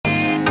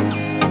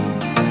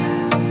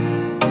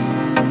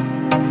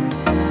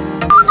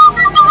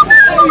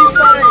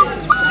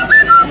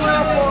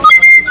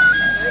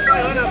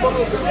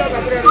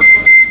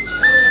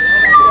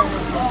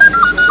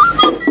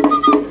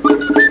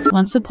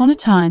Once upon a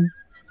time,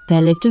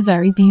 there lived a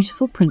very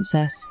beautiful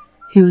princess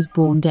who was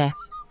born deaf.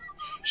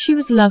 She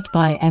was loved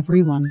by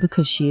everyone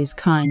because she is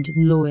kind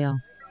and loyal.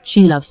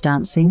 She loves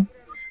dancing.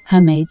 Her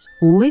maids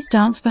always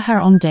dance for her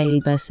on daily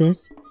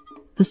basis.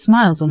 The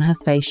smiles on her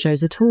face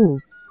shows it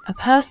all. A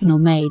personal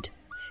maid,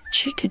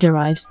 Chica,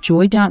 derives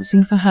joy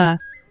dancing for her.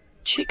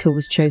 Chica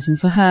was chosen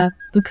for her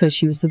because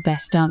she was the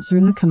best dancer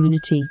in the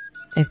community.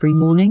 Every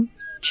morning,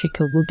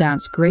 Chica will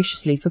dance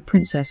graciously for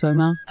Princess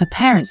Oma. Her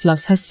parents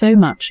love her so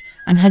much,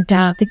 and her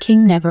dad, the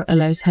king, never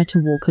allows her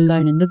to walk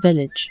alone in the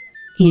village.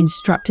 He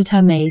instructed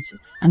her maids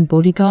and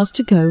bodyguards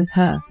to go with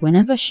her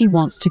whenever she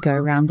wants to go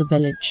around the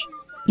village.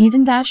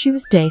 Even though she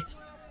was deaf,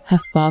 her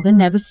father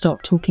never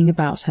stopped talking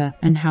about her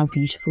and how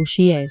beautiful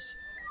she is.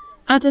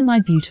 "Ada, my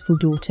beautiful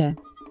daughter,"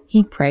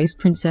 he praised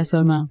Princess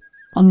Oma.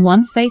 On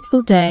one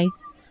faithful day,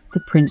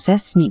 the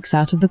princess sneaks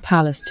out of the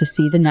palace to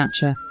see the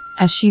nature,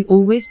 as she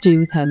always do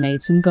with her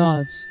maids and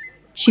guards.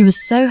 She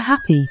was so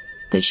happy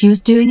that she was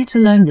doing it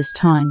alone this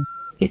time.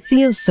 "It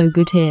feels so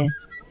good here,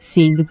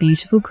 seeing the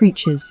beautiful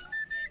creatures.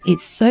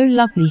 It's so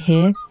lovely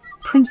here,"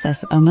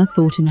 Princess Oma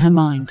thought in her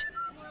mind.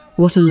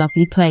 "What a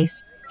lovely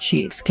place," she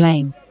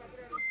exclaimed.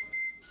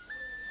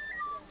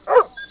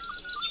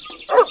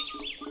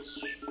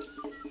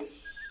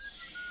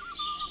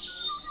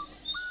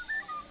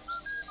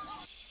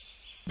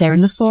 There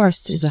in the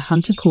forest is a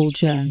hunter called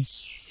Joan,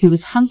 who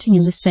was hunting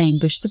in the same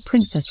bush the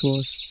princess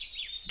was.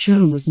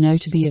 Joan was known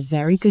to be a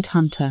very good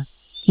hunter.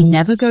 He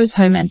never goes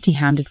home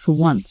empty-handed for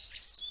once.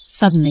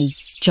 Suddenly,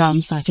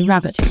 Joan sighted a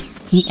rabbit.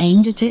 He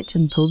aimed at it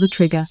and pulled the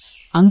trigger.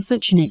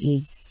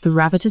 Unfortunately, the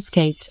rabbit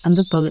escaped and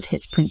the bullet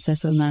hit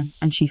Princess Oma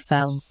and she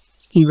fell.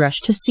 He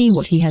rushed to see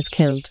what he has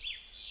killed.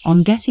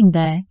 On getting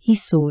there, he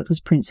saw it was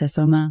Princess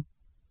Oma.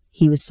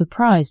 He was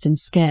surprised and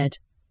scared.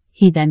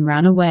 He then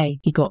ran away.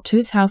 He got to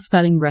his house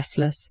feeling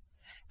restless,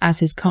 as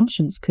his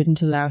conscience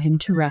couldn't allow him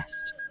to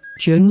rest.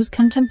 Joan was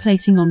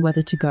contemplating on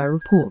whether to go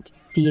report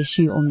the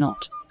issue or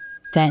not.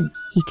 Then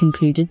he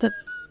concluded that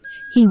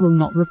he will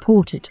not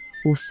report it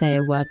or say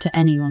a word to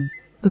anyone,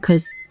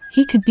 because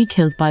he could be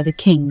killed by the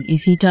king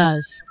if he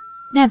does.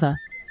 "Never,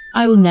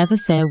 I will never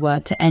say a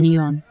word to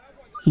anyone,"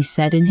 he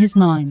said in his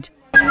mind.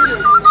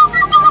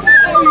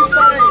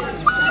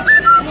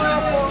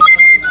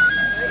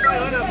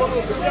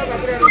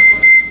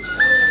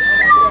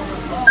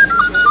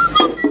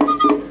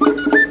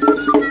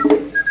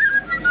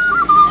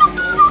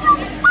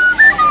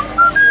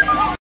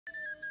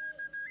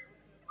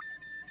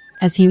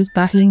 As he was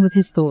battling with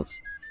his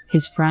thoughts,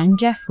 his friend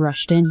Jeff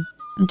rushed in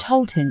and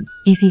told him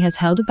if he has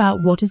heard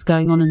about what is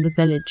going on in the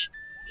village.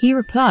 He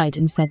replied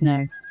and said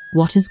no.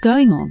 "What is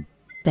going on?"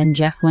 Then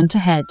Jeff went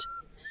ahead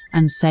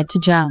and said to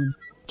Joan,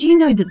 "Do you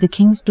know that the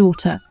king's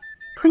daughter,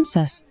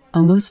 Princess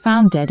Oma, was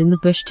found dead in the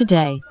bush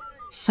today?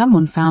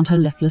 Someone found her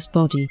lifeless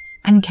body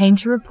and came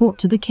to report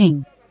to the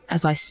king.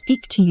 As I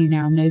speak to you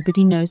now,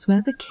 nobody knows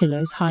where the killer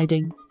is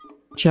hiding."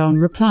 Joan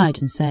replied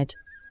and said,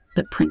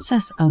 "But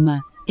Princess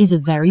Oma is a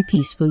very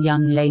peaceful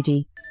young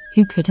lady.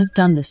 Who could have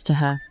done this to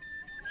her?"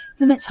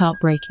 It's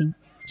heartbreaking.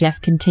 Jeff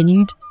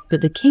continued,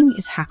 "But the king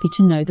is happy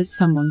to know that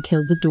someone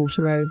killed the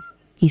daughter O.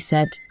 He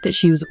said that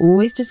she was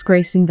always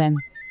disgracing them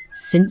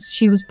since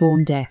she was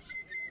born deaf,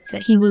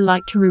 that he will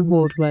like to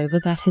reward whoever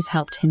that has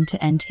helped him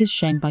to end his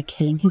shame by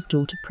killing his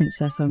daughter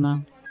Princess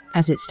Oma.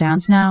 As it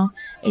stands now,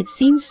 it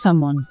seems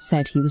someone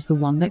said he was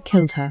the one that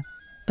killed her,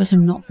 but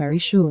I'm not very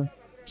sure."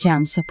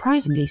 Jan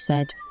surprisingly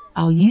said,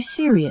 "Are you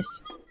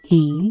serious?"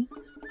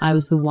 I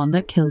was the one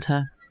that killed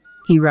her."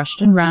 He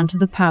rushed and ran to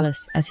the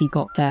palace. As he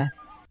got there,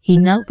 he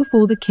knelt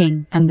before the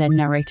king and then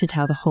narrated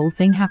how the whole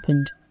thing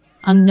happened.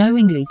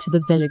 Unknowingly to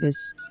the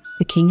villagers,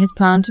 the king has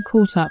planned to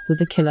caught up with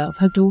the killer of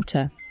her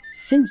daughter,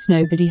 since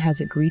nobody has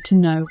agreed to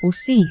know or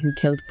see who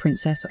killed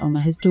Princess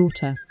Oma, his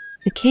daughter.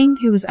 The king,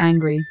 who was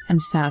angry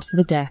and sad for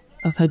the death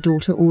of her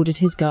daughter, ordered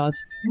his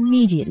guards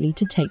immediately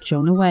to take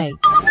Joan away.